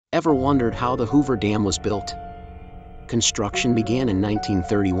Ever wondered how the Hoover Dam was built? Construction began in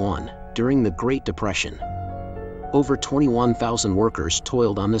 1931, during the Great Depression. Over 21,000 workers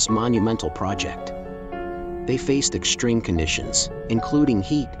toiled on this monumental project. They faced extreme conditions, including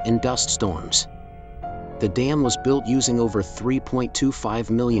heat and dust storms. The dam was built using over 3.25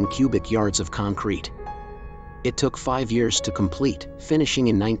 million cubic yards of concrete. It took 5 years to complete, finishing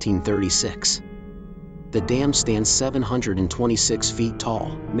in 1936. The dam stands 726 feet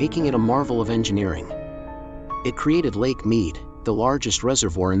tall, making it a marvel of engineering. It created Lake Mead, the largest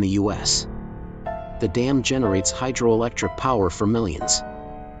reservoir in the U.S. The dam generates hydroelectric power for millions.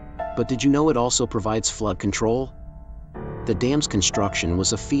 But did you know it also provides flood control? The dam's construction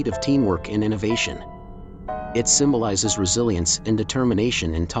was a feat of teamwork and innovation. It symbolizes resilience and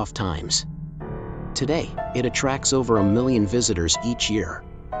determination in tough times. Today, it attracts over 1 million visitors each year.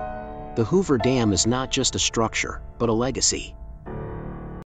 The Hoover Dam is not just a structure, but a legacy.